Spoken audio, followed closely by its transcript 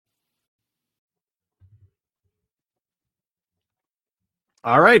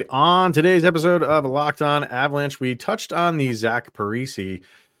All right, on today's episode of Locked On Avalanche, we touched on the Zach Parise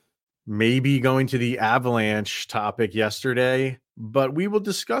maybe going to the Avalanche topic yesterday, but we will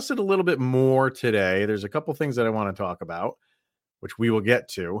discuss it a little bit more today. There's a couple things that I want to talk about, which we will get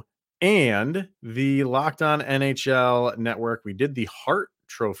to, and the Locked On NHL network. We did the Hart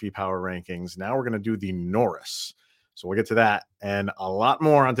Trophy Power Rankings. Now we're going to do the Norris. So we'll get to that and a lot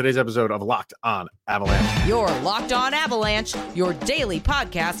more on today's episode of Locked On Avalanche. You're Locked On Avalanche, your daily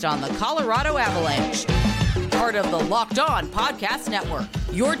podcast on the Colorado Avalanche. Part of the Locked On Podcast Network,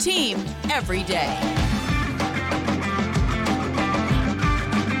 your team every day.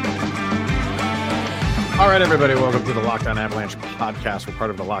 All right, everybody, welcome to the Locked On Avalanche podcast. We're part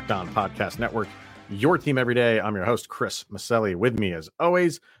of the Locked On Podcast Network, your team every day. I'm your host, Chris Maselli. With me, as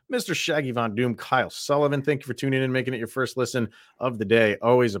always, Mr. Shaggy Von Doom, Kyle Sullivan. Thank you for tuning in, making it your first listen of the day.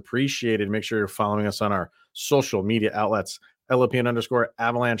 Always appreciated. Make sure you're following us on our social media outlets,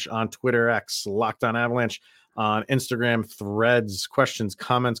 LOPN_Avalanche on Twitter, X, Locked On Avalanche on Instagram, Threads, questions,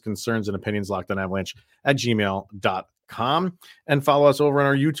 comments, concerns, and opinions, LockedOnAvalanche at gmail.com. And follow us over on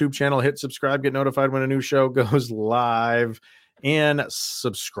our YouTube channel. Hit subscribe, get notified when a new show goes live, and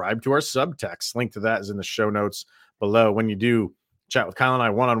subscribe to our subtext. Link to that is in the show notes below. When you do chat with Kyle and I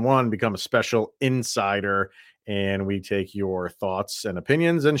one-on-one, become a special insider, and we take your thoughts and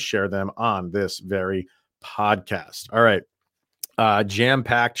opinions and share them on this very podcast. All right.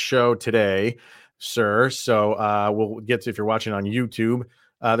 Jam-packed show today, sir. So we'll get to, if you're watching on YouTube,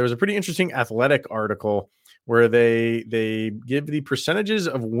 there was a pretty interesting Athletic article where they give the percentages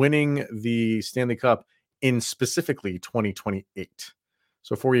of winning the Stanley Cup in specifically 2028.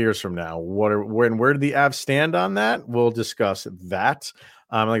 So 4 years from now, where did the Avs stand on that? We'll discuss that.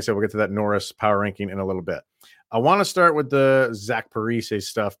 Like I said, we'll get to that Norris power ranking in a little bit. I want to start with the Zach Parise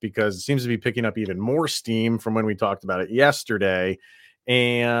stuff because it seems to be picking up even more steam from when we talked about it yesterday.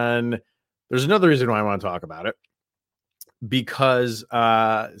 And there's another reason why I want to talk about it, because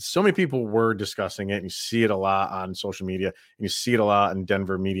so many people were discussing it, and you see it a lot on social media, and you see it a lot in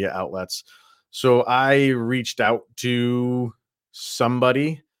Denver media outlets. So I reached out to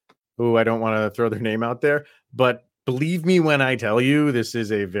somebody who I don't want to throw their name out there, but believe me when I tell you, this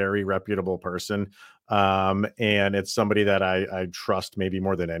is a very reputable person. And it's somebody that I trust maybe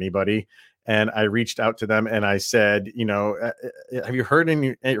more than anybody. And I reached out to them and I said, have you heard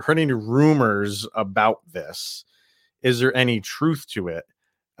any rumors about this? Is there any truth to it?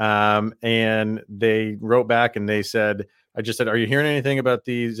 And they wrote back and they said, I just said, are you hearing anything about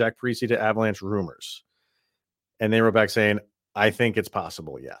the Zach Parise to Avalanche rumors? And they wrote back saying, I think it's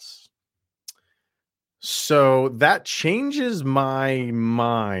possible, yes. So that changes my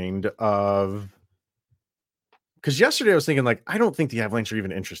mind of, because yesterday I was thinking, like, I don't think the Avalanche are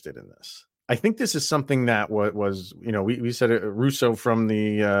even interested in this. I think this is something that was we said it, Russo from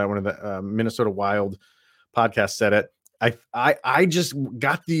the one of the Minnesota Wild podcast said it. I just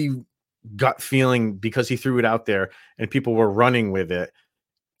got the gut feeling because he threw it out there and people were running with it.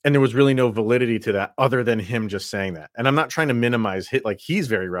 And there was really no validity to that other than him just saying that. And I'm not trying to minimize hit, like he's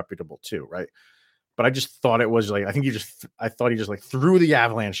very reputable too, right? But I just thought it was like, I thought he just like threw the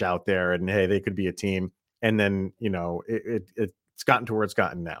Avalanche out there and hey, they could be a team. And then, it's gotten to where it's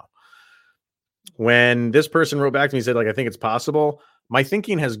gotten now. When this person wrote back to me, said like, I think it's possible. My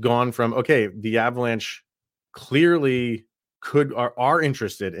thinking has gone from, okay, the Avalanche clearly are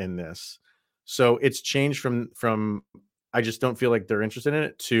interested in this. So it's changed from I just don't feel like they're interested in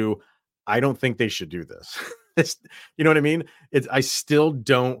it to I don't think they should do this. You know what I mean? I still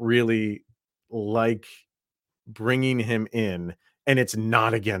don't really like bringing him in, and it's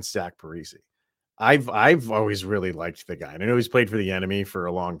not against Zach Parise. I've always really liked the guy. And I know he's played for the enemy for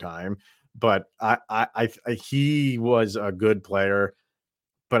a long time, but he was a good player.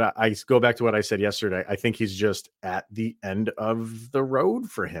 But I go back to what I said yesterday. I think he's just at the end of the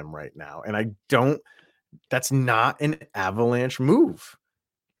road for him right now. And that's not an Avalanche move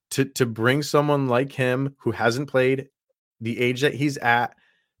to bring someone like him who hasn't played the age that he's at,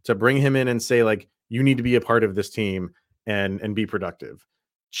 to bring him in and say, like, you need to be a part of this team and be productive.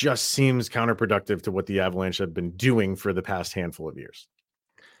 Just seems counterproductive to what the Avalanche have been doing for the past handful of years.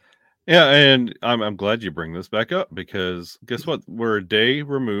 Yeah, and I'm glad you bring this back up because guess what? We're a day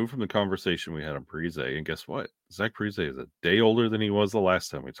removed from the conversation we had on Parise, and guess what? Zach Parise is a day older than he was the last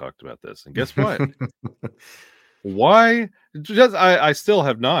time we talked about this. And guess what? Why? Just I still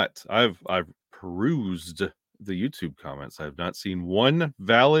have not. I've perused the YouTube comments. I've not seen one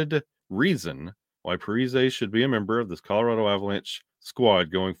valid reason why Parise should be a member of this Colorado Avalanche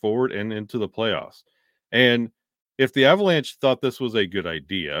squad going forward and into the playoffs. And if the Avalanche thought this was a good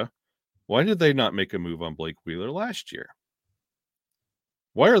idea, why did they not make a move on Blake Wheeler last year?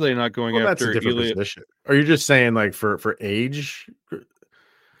 Why are they not going That's a after different Ilya? position. Are you just saying like for age?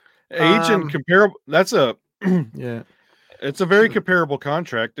 Age and comparable. That's a Yeah. it's a very comparable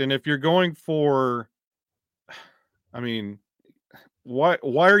contract. And if you're going for, I mean, why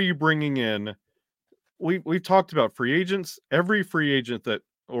are you bringing in? We've talked about free agents. Every free agent that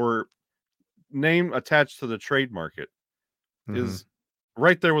or name attached to the trade market Mm-hmm. is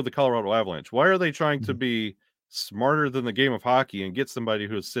right there with the Colorado Avalanche. Why are they trying to Mm-hmm. be smarter than the game of hockey and get somebody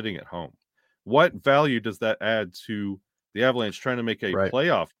who is sitting at home? What value does that add to the Avalanche trying to make a Right.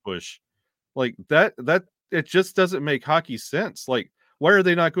 playoff push? Like that it just doesn't make hockey sense. Like, why are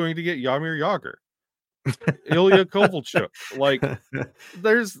they not going to get Jaromir Jagr, Ilya Kovalchuk? Like,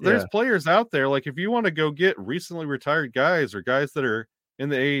 there's Yeah. players out there. Like, if you want to go get recently retired guys or guys that are in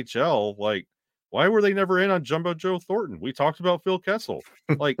the AHL, like, why were they never in on Jumbo Joe Thornton? We talked about Phil Kessel.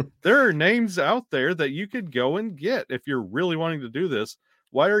 Like, there are names out there that you could go and get if you're really wanting to do this.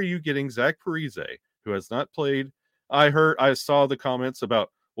 Why are you getting Zach Parise, who has not played? I saw the comments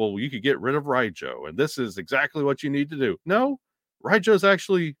about, well, you could get rid of Ryjo, and this is exactly what you need to do. No, Ryjo's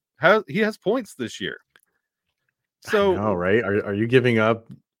actually has points this year. So, I know, right? Are you giving up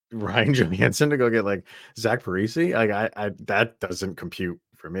Ryan Johansson to go get like Zach Parise? Like I that doesn't compute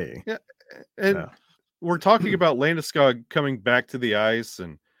for me. yeah, and No. we're talking about Landeskog coming back to the ice,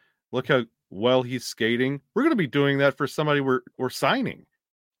 and look how well he's skating. We're going to be doing that for somebody we're signing.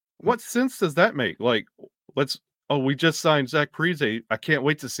 What sense does that make? Like, we just signed Zach Parise. I can't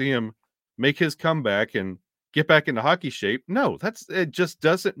wait to see him make his comeback and get back into hockey shape. No, it just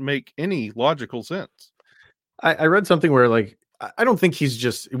doesn't make any logical sense. I read something where like I don't think he's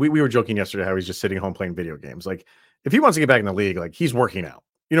just we were joking yesterday how he's just sitting home playing video games. Like if he wants to get back in the league, like he's working out.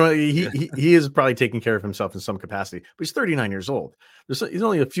 You know, he is probably taking care of himself in some capacity, but he's 39 years old. He's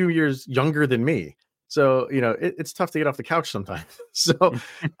only a few years younger than me. So, you know, it's tough to get off the couch sometimes. So,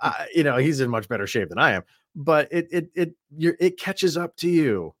 you know, he's in much better shape than I am, but it catches up to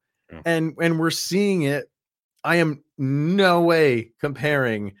you. Yeah. And we're seeing it. I am no way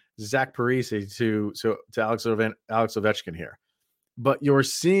comparing Zach Parise to Alex Ovechkin here. But you're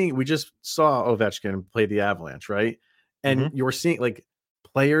seeing, we just saw Ovechkin play the Avalanche, right? And you're seeing like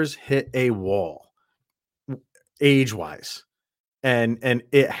players hit a wall age-wise. And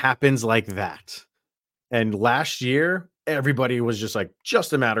it happens like that. And last year, everybody was just like,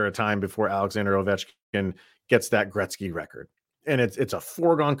 just a matter of time before Alexander Ovechkin gets that Gretzky record. And it's a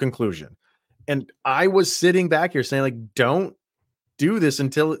foregone conclusion. And I was sitting back here saying, like, don't do this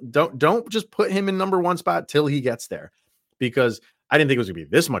until don't just put him in number one spot till he gets there, because I didn't think it was gonna be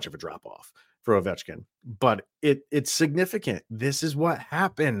this much of a drop off for Ovechkin, but it's significant. This is what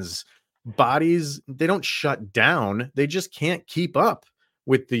happens. Bodies, they don't shut down, they just can't keep up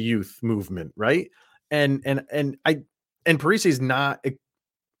with the youth movement, right? And Parise is not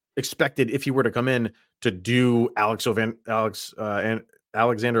expected, if he were to come in, to do Alexander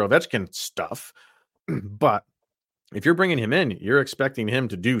Ovechkin stuff. But if you're bringing him in, you're expecting him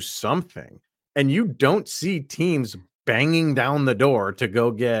to do something. And you don't see teams banging down the door to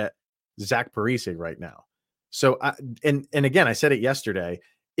go get Zach Parise right now. So, and again, I said it yesterday,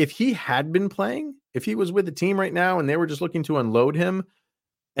 if he had been playing, if he was with the team right now and they were just looking to unload him,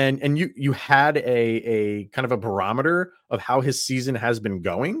 and you had a kind of a barometer of how his season has been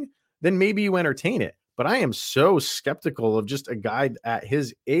going, then maybe you entertain it. But I am so skeptical of just a guy at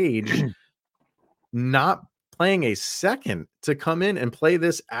his age not playing a second to come in and play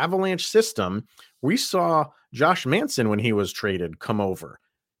this Avalanche system. We saw Josh Manson when he was traded come over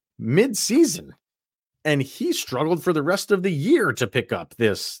mid-season, and he struggled for the rest of the year to pick up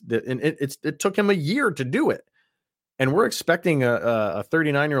this. And it took him a year to do it. And we're expecting a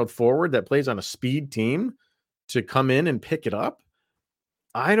 39-year-old forward that plays on a speed team to come in and pick it up.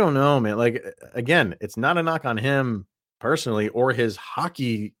 I don't know, man. Like, again, it's not a knock on him personally or his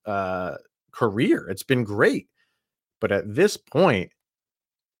hockey career. It's been great. But at this point,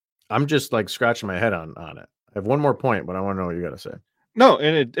 I'm just like scratching my head on it. I have one more point, but I want to know what you got to say. No,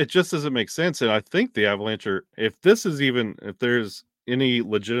 and it just doesn't make sense. And I think the Avalanche are, if there's any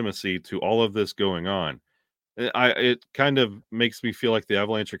legitimacy to all of this going on, it kind of makes me feel like the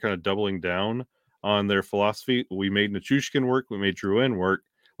Avalanche are kind of doubling down on their philosophy. We made Nichushkin work. We made Drouin work.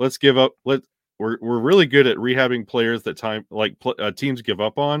 Let's give up. We're really good at rehabbing players that teams give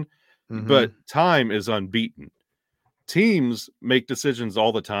up on, but time is unbeaten. Teams make decisions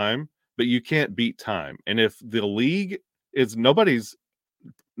all the time, but you can't beat time. And if the league is nobody's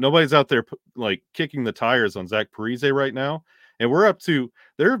out there like kicking the tires on Zach Parise right now, and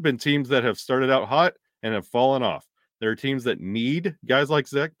there have been teams that have started out hot and have fallen off. There are teams that need guys like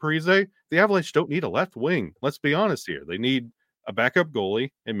Zach Parise. The Avalanche don't need a left wing. Let's be honest here. They need a backup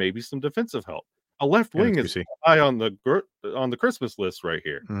goalie, and maybe some defensive help. A left And wing a is 2C. high on the Christmas list right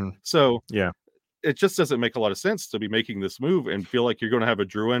here. So Yeah. it just doesn't make a lot of sense to be making this move and feel like you're going to have a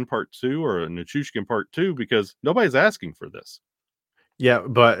Drouin part 2 or a Nichushkin part 2 because nobody's asking for this. Yeah,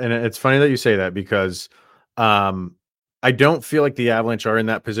 and it's funny that you say that because I don't feel like the Avalanche are in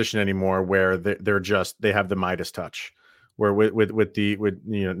that position anymore where they have the Midas touch. Where with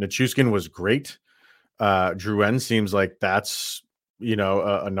Nichushkin was great. Drouin seems like that's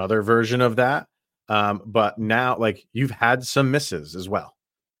another version of that. But now like you've had some misses as well.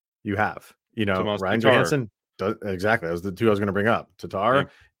 You have, Tomas Ryan Tatar. Johansson does exactly. That was the two I was going to bring up. Tatar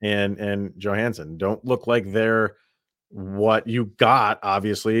and Johansson don't look like they're what you got,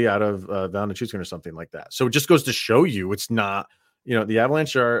 obviously, out of Val Nichushkin or something like that. So it just goes to show you it's not, the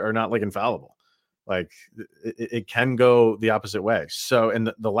Avalanche are not like infallible. Like it can go the opposite way. So,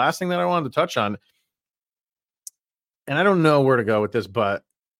 and the last thing that I wanted to touch on, and I don't know where to go with this, but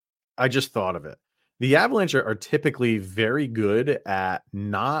I just thought of it. The Avalanche are typically very good at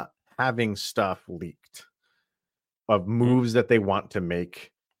not having stuff leaked of moves that they want to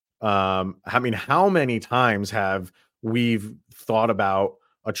make. I mean, how many times have we've thought about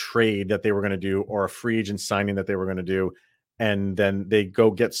a trade that they were going to do or a free agent signing that they were going to do, and then they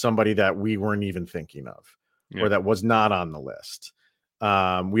go get somebody that we weren't even thinking of or that was not on the list.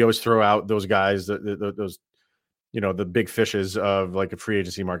 We always throw out those guys, those the big fishes of like a free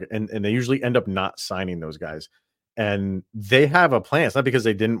agency market, and they usually end up not signing those guys. And they have a plan. It's not because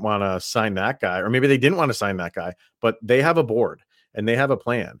they didn't want to sign that guy, or maybe they didn't want to sign that guy, but they have a board and they have a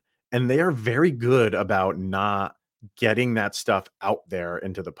plan, and they are very good about not getting that stuff out there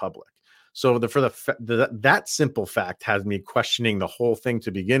into the public. So that simple fact has me questioning the whole thing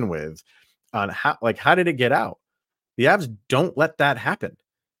to begin with on how did it get out? The Avs don't let that happen.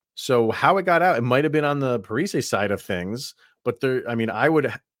 So how it got out, it might have been on the Parise side of things, but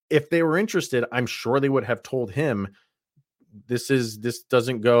if they were interested, I'm sure they would have told him this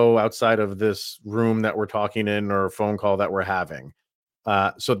doesn't go outside of this room that we're talking in or phone call that we're having.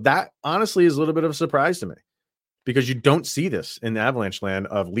 So that honestly is a little bit of a surprise to me because you don't see this in Avalanche land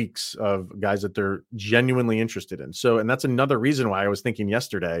of leaks of guys that they're genuinely interested in. So, and that's another reason why I was thinking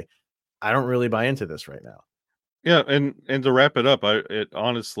yesterday, I don't really buy into this right now. Yeah, and to wrap it up, I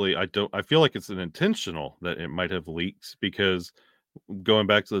feel like it's an intentional that it might have leaked because going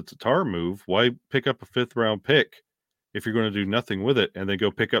back to the Tatar move, why pick up a 5th round pick if you're going to do nothing with it and then go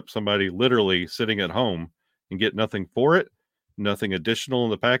pick up somebody literally sitting at home and get nothing for it, nothing additional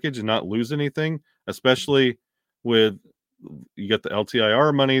in the package and not lose anything, especially with you got the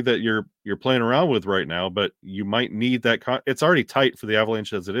LTIR money that you're playing around with right now, but you might need that. It's already tight for the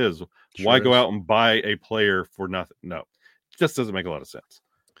Avalanche as it is. Sure. Why go out and buy a player for nothing? No, it just doesn't make a lot of sense.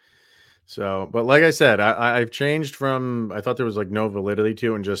 So, but like I said, I've changed from, I thought there was like no validity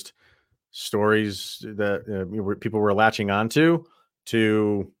to and just stories that people were latching onto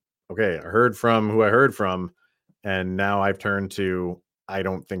to, okay, I heard from who I heard from. And now I've turned to, I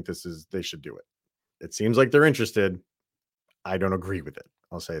don't think they should do it. It seems like they're interested. I don't agree with it.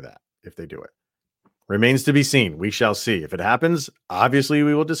 I'll say that if they do it. Remains to be seen. We shall see. If it happens, obviously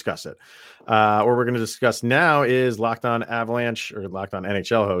we will discuss it. What we're going to discuss now is Locked On Avalanche, or Locked On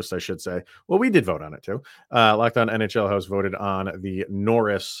NHL host, I should say. Well, we did vote on it too. Locked On NHL host voted on the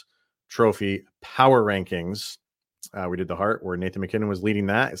Norris Trophy Power Rankings. We did the Heart, where Nathan McKinnon was leading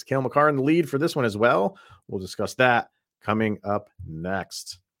that. Is Cale Makar in the lead for this one as well? We'll discuss that coming up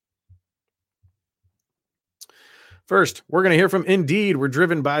next. First, we're going to hear from Indeed. We're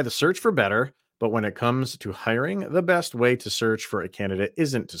driven by the search for better, but when it comes to hiring, the best way to search for a candidate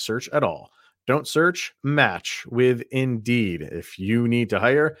isn't to search at all. Don't search, match with Indeed. If you need to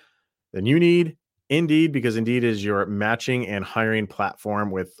hire, then you need Indeed, because Indeed is your matching and hiring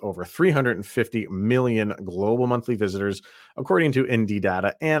platform with over 350 million global monthly visitors, according to Indeed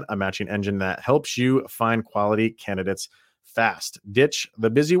data, and a matching engine that helps you find quality candidates fast. Ditch the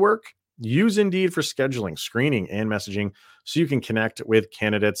busy work. Use Indeed for scheduling, screening, and messaging so you can connect with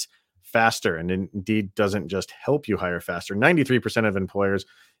candidates faster. And Indeed doesn't just help you hire faster. 93% of employers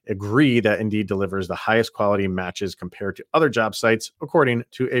agree that Indeed delivers the highest quality matches compared to other job sites, according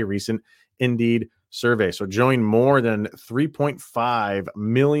to a recent Indeed survey. So join more than 3.5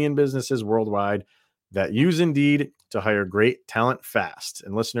 million businesses worldwide that use Indeed to hire great talent fast.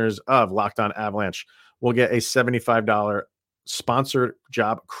 And listeners of Locked On Avalanche will get a $75 sponsored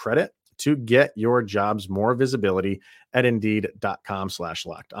job credit to get your jobs more visibility at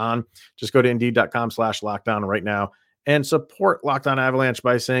Indeed.com/locked-on. Just go to Indeed.com/locked-on right now and support Locked On Avalanche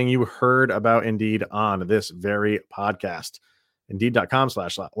by saying you heard about Indeed on this very podcast.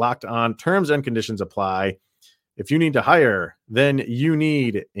 Indeed.com/locked-on. Terms and conditions apply. If you need to hire, then you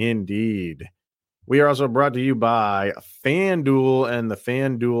need Indeed. We are also brought to you by FanDuel and the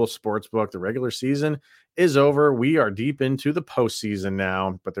FanDuel Sportsbook. The regular season is over. We are deep into the postseason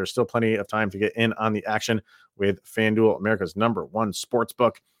now, but there's still plenty of time to get in on the action with FanDuel, America's #1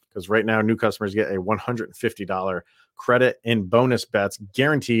 sportsbook, because right now new customers get a $150 credit in bonus bets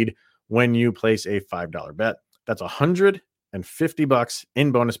guaranteed when you place a $5 bet. That's $150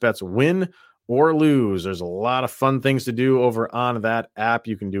 in bonus bets, win or lose. There's a lot of fun things to do over on that app.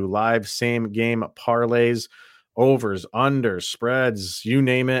 You can do live same game parlays, overs, unders, spreads, you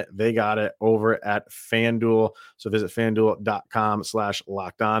name it. They got it over at FanDuel. So visit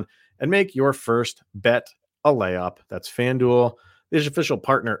FanDuel.com/lockedon and make your first bet a layup. That's FanDuel, the official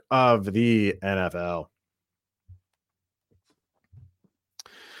partner of the NFL.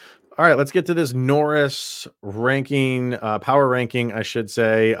 All right, let's get to this Norris ranking, power ranking, I should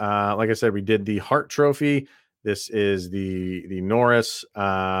say. Like I said, we did the Hart Trophy. This is the Norris,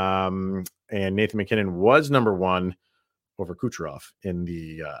 and Nathan McKinnon was #1 over Kucherov in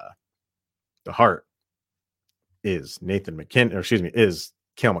the Hart. Is Nathan McKinnon, or excuse me, is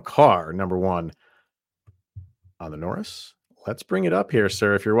Cale Makar #1 on the Norris? Let's bring it up here,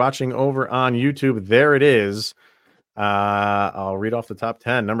 sir. If you're watching over on YouTube, there it is. I'll read off the top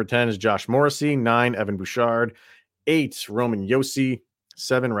 10. Number 10 is Josh Morrissey. 9, Evan Bouchard. 8, Roman Josi.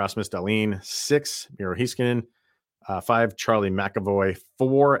 7, Rasmus Dahlin. 6, Miro Heiskanen. 5, Charlie McAvoy.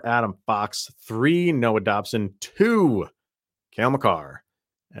 4, Adam Fox. 3, Noah Dobson. 2, Cale Makar.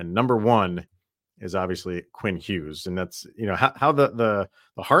 And number 1 is obviously Quinn Hughes. And that's, how the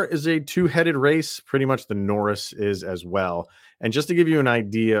Hart is a two-headed race. Pretty much the Norris is as well. And just to give you an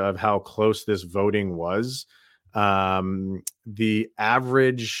idea of how close this voting was, the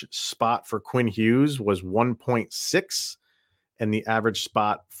average spot for Quinn Hughes was 1.6, and the average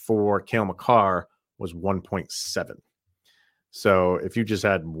spot for Cale Makar was 1.7. So if you just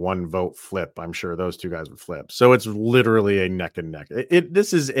had one vote flip, I'm sure those two guys would flip. So it's literally a neck and neck.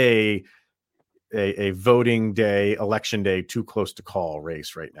 This is a voting day, election day, too close to call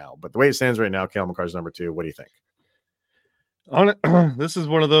race right now. But the way it stands right now, Cale Makar's number 2. What do you think? This is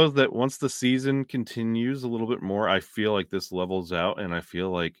one of those that once the season continues a little bit more, I feel like this levels out, and I feel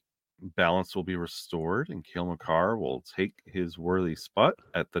like balance will be restored, and Cale Makar will take his worthy spot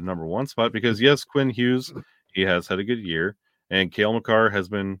at the #1 spot. Because yes, Quinn Hughes, he has had a good year, and Cale Makar has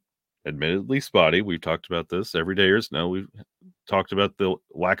been admittedly spotty. We've talked about this. Everydayers know we've talked about the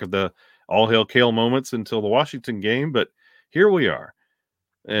lack of the all hail Cale moments until the Washington game, but here we are.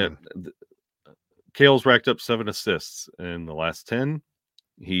 And Cale's racked up 7 assists in the last 10.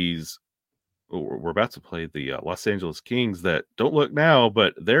 We're about to play the Los Angeles Kings that don't look now,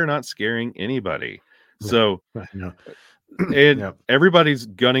 but they're not scaring anybody. So, everybody's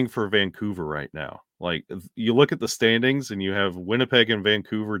gunning for Vancouver right now. Like, you look at the standings and you have Winnipeg and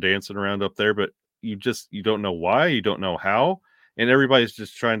Vancouver dancing around up there, but you don't know why, you don't know how, and everybody's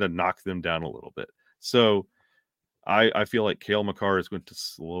just trying to knock them down a little bit. So I feel like Cale Makar is going to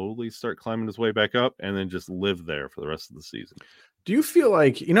slowly start climbing his way back up and then just live there for the rest of the season. Do you feel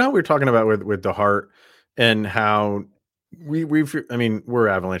like, how we were talking about with the Hart and how we're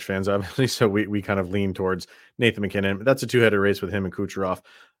Avalanche fans, obviously, so we kind of lean towards Nathan McKinnon. That's a two-headed race with him and Kucherov.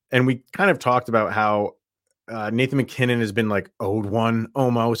 And we kind of talked about how Nathan McKinnon has been like owed one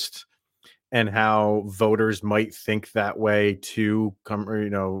almost, and how voters might think that way too,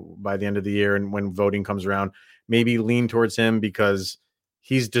 by the end of the year. And when voting comes around, maybe lean towards him because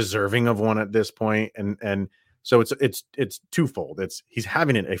he's deserving of one at this point. And so it's twofold. He's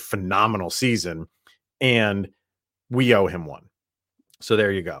having a phenomenal season, and we owe him one. So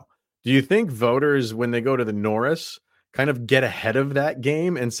there you go. Do you think voters, when they go to the Norris, kind of get ahead of that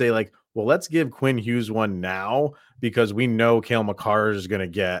game and say, like, well, let's give Quinn Hughes one now because we know Cale Makar is going to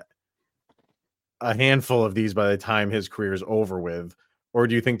get a handful of these by the time his career is over with? Or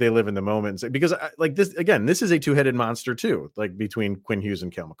do you think they live in the moment? Because this is a two-headed monster too, like between Quinn Hughes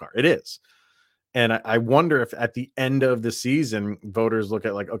and Cale Makar. It is. And I wonder if at the end of the season, voters look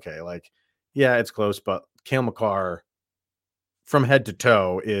at yeah, it's close, but Cale Makar from head to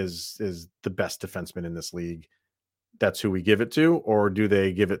toe is the best defenseman in this league. That's who we give it to. Or do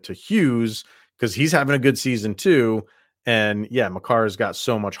they give it to Hughes because he's having a good season too? And yeah, Makar's got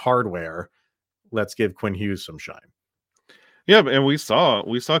so much hardware. Let's give Quinn Hughes some shine. Yeah, and we saw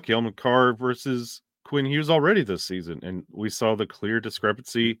Cale Makar versus Quinn Hughes already this season, and we saw the clear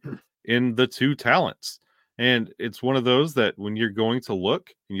discrepancy in the two talents. And it's one of those that when you're going to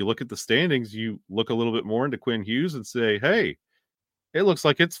look and you look at the standings, you look a little bit more into Quinn Hughes and say, hey, it looks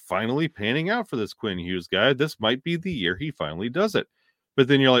like it's finally panning out for this Quinn Hughes guy. This might be the year he finally does it. But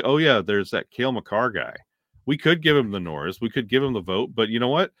then you're like, oh yeah, there's that Cale Makar guy. We could give him the Norris. We could give him the vote. But you know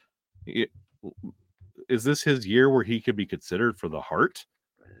what? Is this his year where he could be considered for the Hart?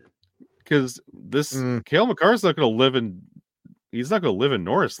 Because this Cale Makar's not going to live in. He's not going to live in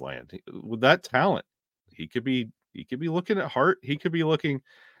Norris land with that talent. He could be looking at Hart. He could be looking.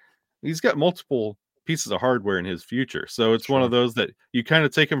 He's got multiple pieces of hardware in his future. So it's one of those that you kind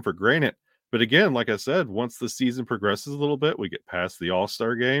of take him for granted. But again, like I said, once the season progresses a little bit, we get past the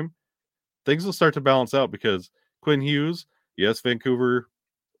All-Star game, things will start to balance out because Quinn Hughes, yes, Vancouver,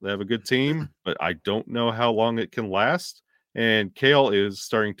 they have a good team, but I don't know how long it can last. And Cale is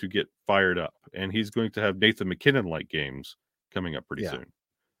starting to get fired up, and he's going to have Nathan McKinnon-like games coming up pretty soon.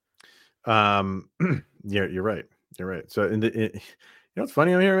 Yeah, you're right. You're right. So you know what's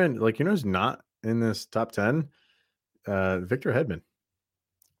funny on here, man? Like, you know who's not in this top 10? Victor Hedman.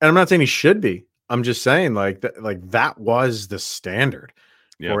 And I'm not saying he should be. I'm just saying that was the standard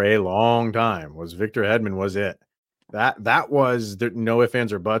for a long time. Was Victor Hedman was it. That was no ifs,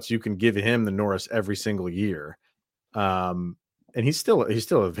 ands, or buts. You can give him the Norris every single year. And he's still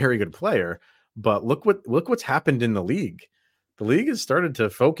a very good player, but look what's happened in the league. The league has started to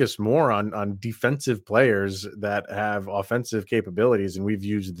focus more on defensive players that have offensive capabilities, and we've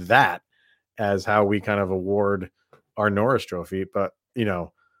used that as how we kind of award our Norris Trophy. But you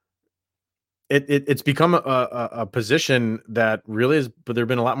know, it's become a position that really is, but there's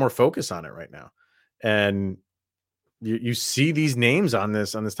been a lot more focus on it right now, and you see these names on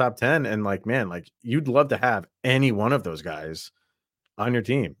this top 10, and like, man, like you'd love to have any one of those guys on your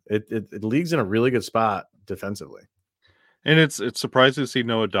team. It league's in a really good spot defensively. And it's surprising to see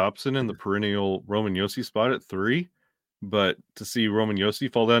Noah Dobson in the perennial Roman Josi spot at 3, but to see Roman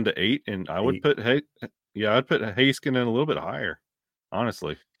Josi fall down to 8, and I would put I'd put Haskin in a little bit higher,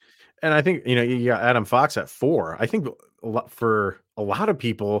 honestly. And I think, you know, you got Adam Fox at 4. I think for a lot of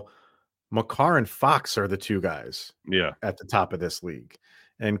people, Makar and Fox are the two guys at the top of this league.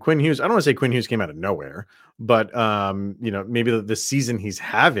 And Quinn Hughes, I don't want to say Quinn Hughes came out of nowhere, but you know, maybe the season he's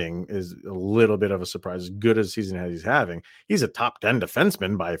having is a little bit of a surprise. As good as season as he's having, he's a top 10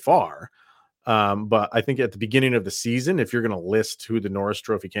 defenseman by far. But I think at the beginning of the season, if you're going to list who the Norris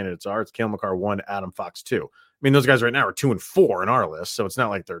Trophy candidates are, it's Cale Makar 1, Adam Fox 2. I mean, those guys right now are 2 and 4 in our list, so it's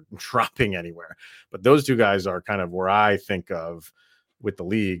not like they're dropping anywhere. But those two guys are kind of where I think of with the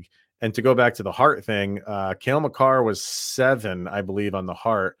league. And to go back to the Hart thing, Cale Makar was 7, I believe, on the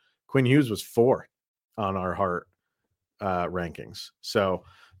Hart. Quinn Hughes was 4 on our Hart rankings. So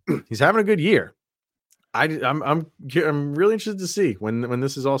he's having a good year. I'm really interested to see when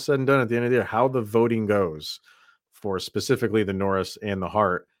this is all said and done at the end of the year how the voting goes for specifically the Norris and the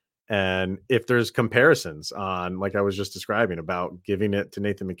Hart, and if there's comparisons on, like I was just describing, about giving it to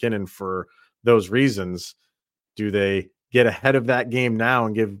Nathan McKinnon for those reasons. Do they get ahead of that game now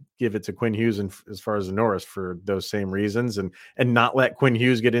and give it to Quinn Hughes and as far as the Norris for those same reasons, and not let Quinn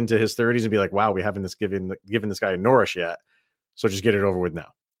Hughes get into his 30s and be like, wow, we haven't given this guy a Norris yet, so just get it over with now.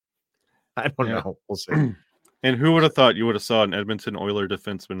 I don't know. We'll see. And who would have thought you would have saw an Edmonton Oiler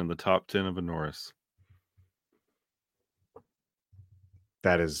defenseman in the top 10 of a Norris?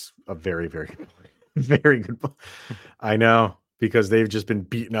 That is a very, very good point. Very good point. I know, because they've just been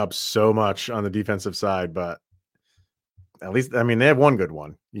beaten up so much on the defensive side, but at least, I mean, they have one good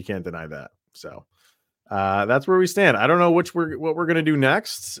one. You can't deny that. So that's where we stand. I don't know what we're going to do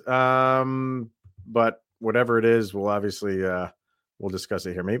next. But whatever it is, we'll obviously, we'll discuss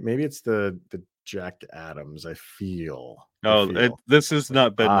it here. Maybe it's the Jack Adams. I feel. This is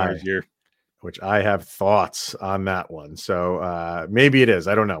not Bednar's year, which I have thoughts on that one. So maybe it is.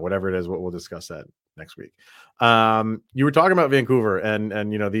 I don't know. Whatever it is, we'll discuss that next week. You were talking about Vancouver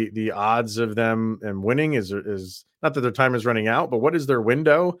and you know the odds of them and winning is not that their time is running out, but what is their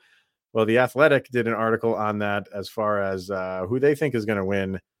window? Well, The Athletic did an article on that as far as who they think is going to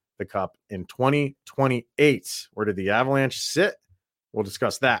win the Cup in 2028. Where did the Avalanche sit? We'll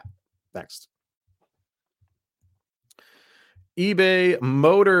discuss that next. eBay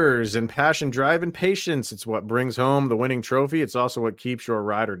Motors and passion, drive, and patience. It's what brings home the winning trophy. It's also what keeps your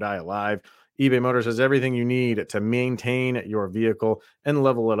ride or die alive. eBay Motors has everything you need to maintain your vehicle and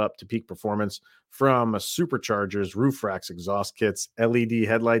level it up to peak performance, from superchargers, roof racks, exhaust kits, LED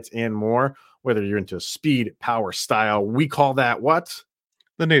headlights, and more. Whether you're into speed, power, style, we call that what?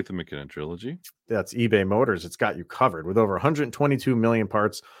 The Nathan McKinnon trilogy. That's eBay Motors. It's got you covered with over 122 million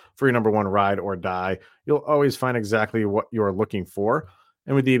parts for your number one ride or die. You'll always find exactly what you're looking for.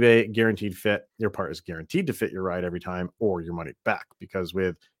 And with eBay Guaranteed Fit, your part is guaranteed to fit your ride every time or your money back. Because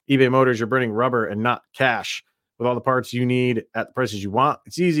with eBay Motors, you're burning rubber and not cash. With all the parts you need at the prices you want,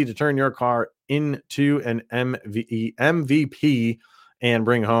 it's easy to turn your car into an MVP and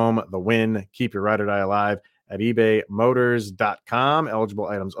bring home the win. Keep your ride or die alive at ebaymotors.com. Eligible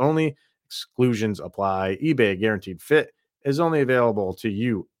items only. Exclusions apply. eBay Guaranteed Fit is only available to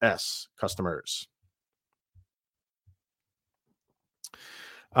U.S. customers.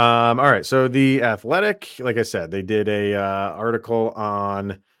 All right. So The Athletic, like I said, they did a article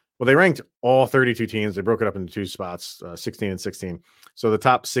on, well, they ranked all 32 teams. They broke it up into two spots, 16 and 16. So the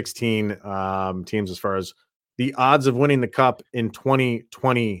top 16 teams as far as the odds of winning the cup in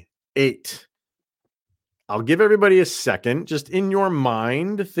 2028. I'll give everybody a second. Just in your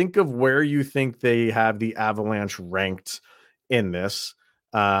mind, think of where you think they have the Avalanche ranked in this.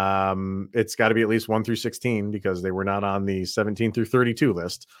 It's got to be at least 1 through 16 because they were not on the 17 through 32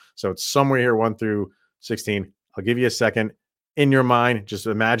 list. So it's somewhere here 1 through 16. I'll give you a second in your mind. Just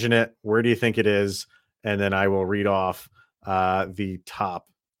imagine it. Where do you think it is? And then I will read off the top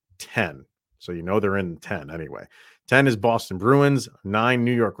 10. So you know they're in 10 anyway. 10 is Boston Bruins, 9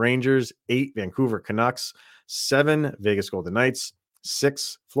 New York Rangers, 8 Vancouver Canucks, 7 Vegas Golden Knights,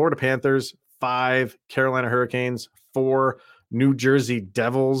 6 Florida Panthers, 5 Carolina Hurricanes, 4 New Jersey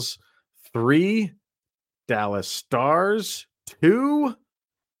Devils, 3 Dallas Stars, 2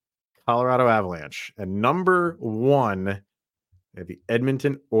 Colorado Avalanche, and number 1 the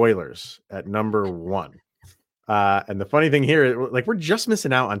Edmonton Oilers at number 1. And the funny thing here, like we're just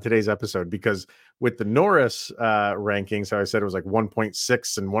missing out on today's episode because with the Norris rankings, how I said it was like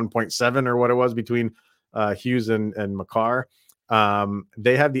 1.6 and 1.7 or what it was between Hughes and Makar.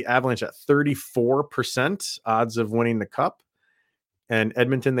 They have the Avalanche at 34% odds of winning the cup. And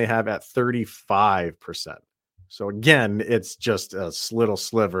Edmonton, they have at 35%. So again, it's just a little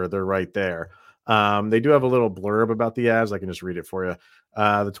sliver. They're right there. They do have a little blurb about the Avs. I can just read it for you.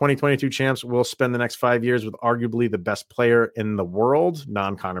 The 2022 champs will spend the next 5 years with arguably the best player in the world,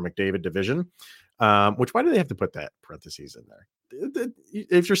 non-Connor McDavid division. Which, why do they have to put that parentheses in there?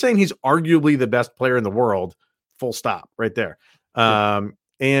 If you're saying he's arguably the best player in the world, full stop right there. And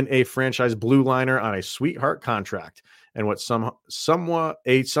a franchise blue liner on a sweetheart contract. And what somewhat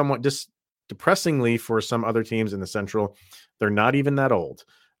depressingly for some other teams in the Central, they're not even that old.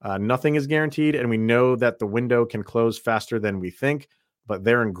 Nothing is guaranteed, and we know that the window can close faster than we think, but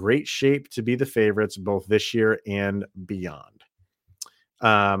they're in great shape to be the favorites both this year and beyond.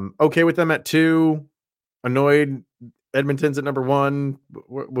 Okay with them at 2. Annoyed Edmonton's at number 1.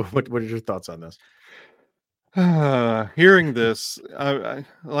 What are your thoughts on this? Hearing this,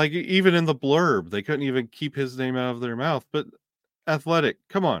 like even in the blurb, they couldn't even keep his name out of their mouth. But Athletic,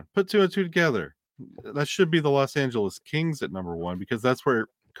 come on, put 2 and 2 together. That should be the Los Angeles Kings at number 1 because that's where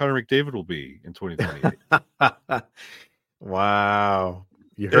Connor McDavid will be in 2028. Wow,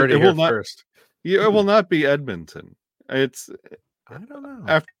 you heard it here first. It will not be Edmonton. It's I don't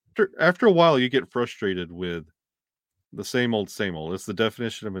know. After a while, you get frustrated with the same old, same old. It's the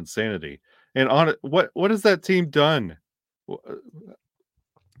definition of insanity. And on it, what has that team done?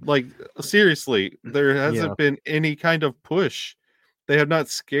 Like seriously, there hasn't been any kind of push. They have not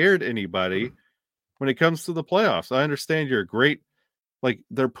scared anybody when it comes to the playoffs. I understand you're great. Like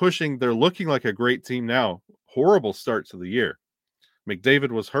they're looking like a great team now. Horrible start to the year.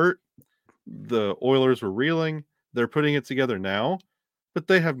 McDavid was hurt. The Oilers were reeling. They're putting it together now, but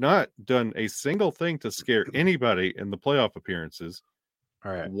they have not done a single thing to scare anybody in the playoff appearances.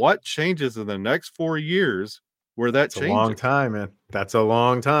 All right. What changes in the next 4 years where that changes? A long time, man. That's a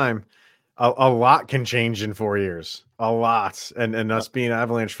long time. A lot can change in 4 years. A lot. And us being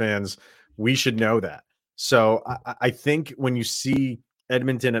Avalanche fans, we should know that. So I think when you see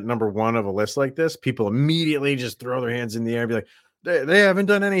Edmonton at number 1 of a list like this, people immediately just throw their hands in the air and be like, they haven't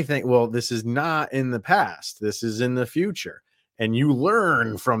done anything. Well, this is not in the past. This is in the future. And you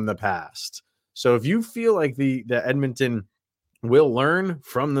learn from the past. So if you feel like the Edmonton will learn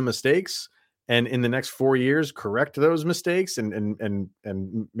from the mistakes and in the next 4 years correct those mistakes and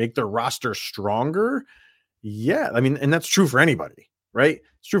make their roster stronger, yeah, I mean, and that's true for anybody, right?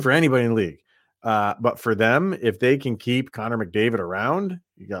 It's true for anybody in the league. But for them, if they can keep Connor McDavid around,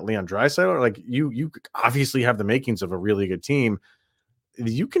 you got Leon Draisaitl, like you obviously have the makings of a really good team.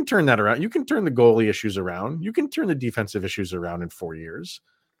 You can turn that around. You can turn the goalie issues around. You can turn the defensive issues around in 4 years.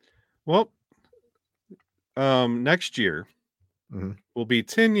 Well, next year will be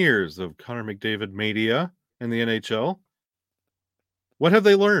 10 years of Connor McDavid mania in the NHL. What have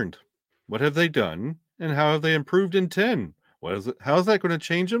they learned? What have they done? And how have they improved in 10? How is that going to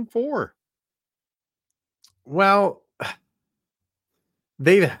change in 4? Well,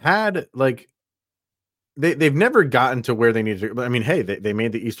 they've had they've never gotten to where they need to. I mean, hey, they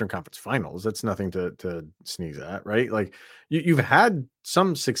made the Eastern Conference Finals. That's nothing to sneeze at, right? Like you've had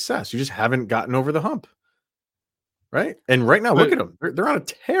some success. You just haven't gotten over the hump, right? And right now, look at them. They're on a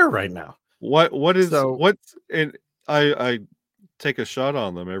tear right now. what's and I take a shot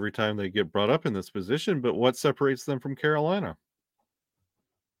on them every time they get brought up in this position, but what separates them from Carolina?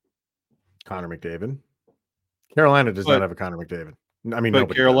 Connor McDavid. Carolina does not But have a Connor McDavid. I mean, but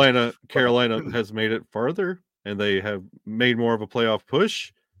nobody does. Carolina has made it farther, and they have made more of a playoff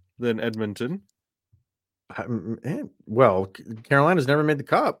push than Edmonton. Well, Carolina's never made the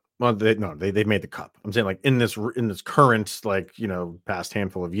cup. Well, they've made the cup. I'm saying like in this current past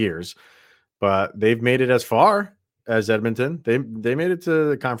handful of years, but they've made it as far as Edmonton. They made it to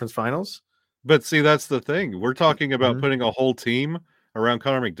the conference finals. But see, that's the thing. We're talking about putting a whole team around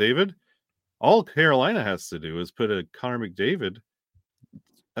Connor McDavid. All Carolina has to do is put a Connor McDavid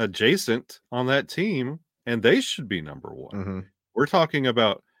adjacent on that team, and they should be number one. Mm-hmm. We're talking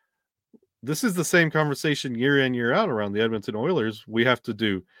about, this is the same conversation year in, year out around the Edmonton Oilers. We have to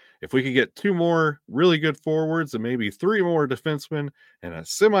do, if we could get 2 more really good forwards and maybe 3 more defensemen and a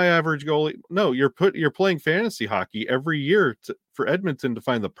semi-average goalie. No, you're playing fantasy hockey every year for Edmonton to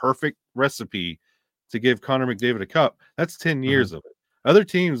find the perfect recipe to give Connor McDavid a cup. That's 10 years of it. Other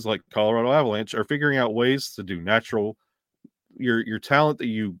teams like Colorado Avalanche are figuring out ways to do natural, your talent that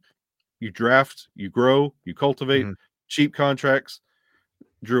you draft, you grow, you cultivate, cheap contracts,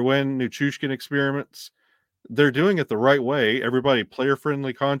 Drouin, Nichushkin experiments. They're doing it the right way. Everybody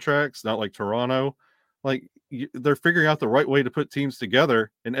player-friendly contracts, not like Toronto. Like, they're figuring out the right way to put teams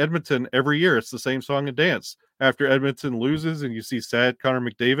together. In Edmonton, every year, it's the same song and dance. After Edmonton loses and you see sad Connor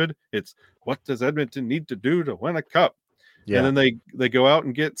McDavid, it's, what does Edmonton need to do to win a cup? Yeah. And then they go out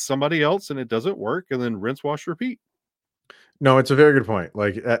and get somebody else and it doesn't work, and then rinse, wash, repeat. No, it's a very good point.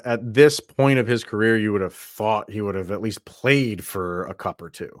 Like at this point of his career, you would have thought he would have at least played for a cup or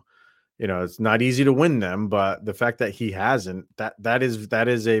two. It's not easy to win them, but the fact that he hasn't, that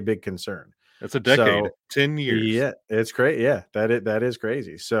is a big concern. It's a decade, 10 years. Yeah, it's great. Yeah, that is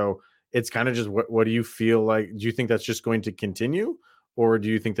crazy. So it's kind of just what do you feel like? Do you think that's just going to continue, or do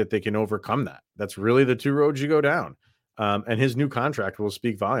you think that they can overcome that? That's really the 2 roads you go down. And his new contract will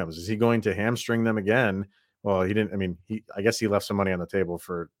speak volumes. Is he going to hamstring them again? Well, he didn't. I mean, I guess he left some money on the table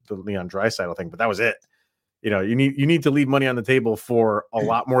for the Leon Draisaitl thing, but that was it. You need to leave money on the table for a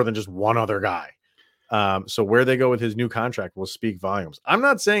lot more than just one other guy. So where they go with his new contract will speak volumes. I'm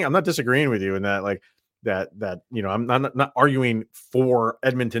not disagreeing with you in that, like that I'm not arguing for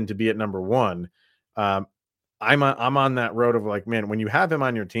Edmonton to be at number 1. I'm on that road of like, man, when you have him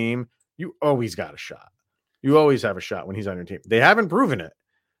on your team, you always got a shot. You always have a shot when he's on your team. They haven't proven it.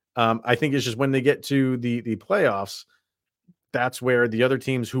 I think it's just when they get to the playoffs, that's where the other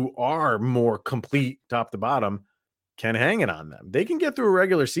teams who are more complete top to bottom can hang it on them. They can get through a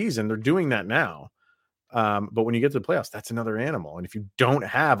regular season. They're doing that now. But when you get to the playoffs, that's another animal. And if you don't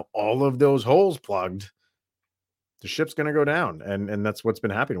have all of those holes plugged, the ship's going to go down. And that's what's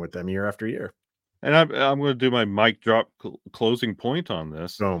been happening with them year after year. And I'm going to do my mic drop closing point on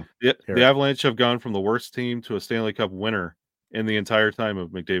this. The Avalanche have gone from the worst team to a Stanley Cup winner in the entire time of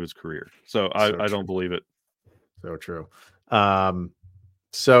McDavid's career. So I don't believe it. So true.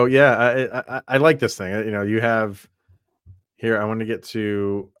 So yeah, I like this thing. You have here, I want to get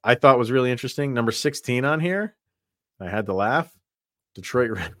to, I thought was really interesting. Number 16 on here. I had to laugh. Detroit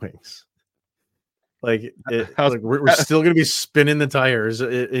Red Wings. Like we're still going to be spinning the tires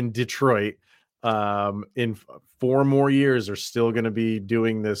in Detroit. In 4 more years, are still going to be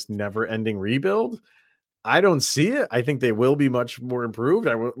doing this never-ending rebuild. I don't see it. I think they will be much more improved.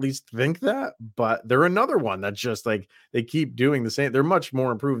 I will at least think that, but they're another one that's just like they keep doing the same. They're much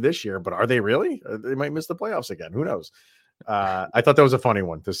more improved this year, but are they really? They might miss the playoffs again. Who knows? I thought that was a funny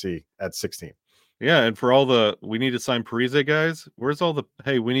one to see at 16. Yeah, and for all the we need to sign Parise guys, where's all the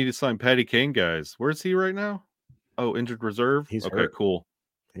we need to sign Patty Kane guys? Where's he right now? Oh, injured reserve. He's okay, hurt. Cool.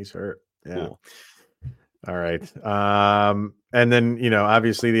 He's hurt. Yeah. Cool. All right. And then,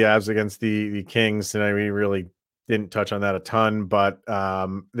 obviously the Avs against the Kings tonight, we really didn't touch on that a ton, but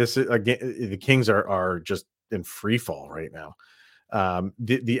this is again, the Kings are just in free fall right now.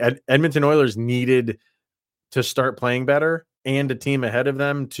 The Edmonton Oilers needed to start playing better and a team ahead of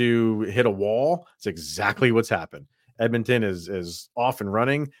them to hit a wall. It's exactly what's happened. Edmonton is off and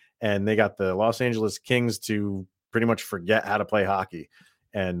running, and they got the Los Angeles Kings to pretty much forget how to play hockey.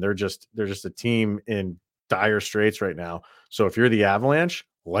 And they're just a team in dire straits right now. So if you're the Avalanche,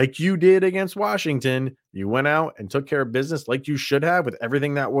 like you did against Washington, you went out and took care of business like you should have with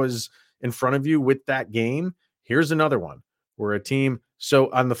everything that was in front of you with that game. Here's another one where a team. So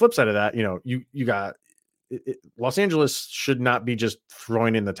on the flip side of that, you got Los Angeles should not be just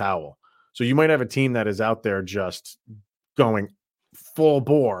throwing in the towel. So you might have a team that is out there just going full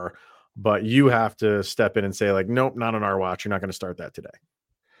bore, but you have to step in and say like, nope, not on our watch. You're not going to start that today.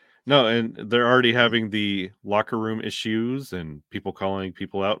 No, and they're already having the locker room issues and people calling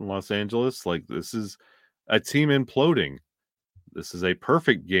people out in Los Angeles. Like, this is a team imploding. This is a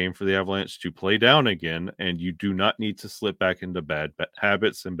perfect game for the Avalanche to play down again, and you do not need to slip back into bad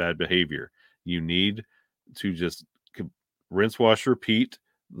habits and bad behavior. You need to just rinse, wash, repeat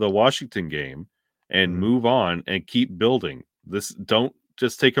the Washington game and move on and keep building. Don't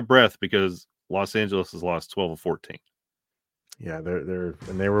just take a breath because Los Angeles has lost 12 of 14. Yeah,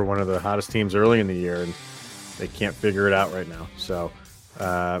 they were one of the hottest teams early in the year, and they can't figure it out right now. So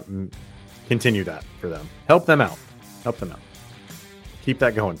continue that for them. Help them out. Keep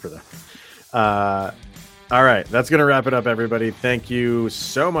that going for them. All right, that's going to wrap it up, everybody. Thank you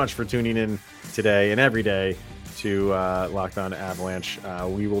so much for tuning in today and every day to Locked On Avalanche.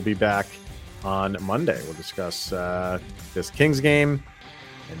 We will be back on Monday. We'll discuss this Kings game.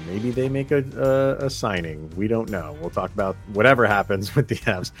 And maybe they make a signing. We don't know. We'll talk about whatever happens with the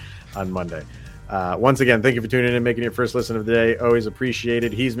Avs on Monday. Once again, thank you for tuning in and making your first listen of the day. Always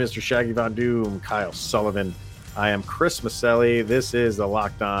appreciated. He's Mr. Shaggy Von Doom, Kyle Sullivan. I am Chris Maselli. This is the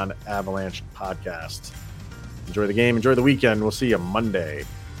Locked On Avalanche podcast. Enjoy the game. Enjoy the weekend. We'll see you Monday.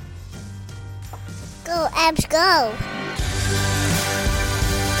 Go, Avs, go.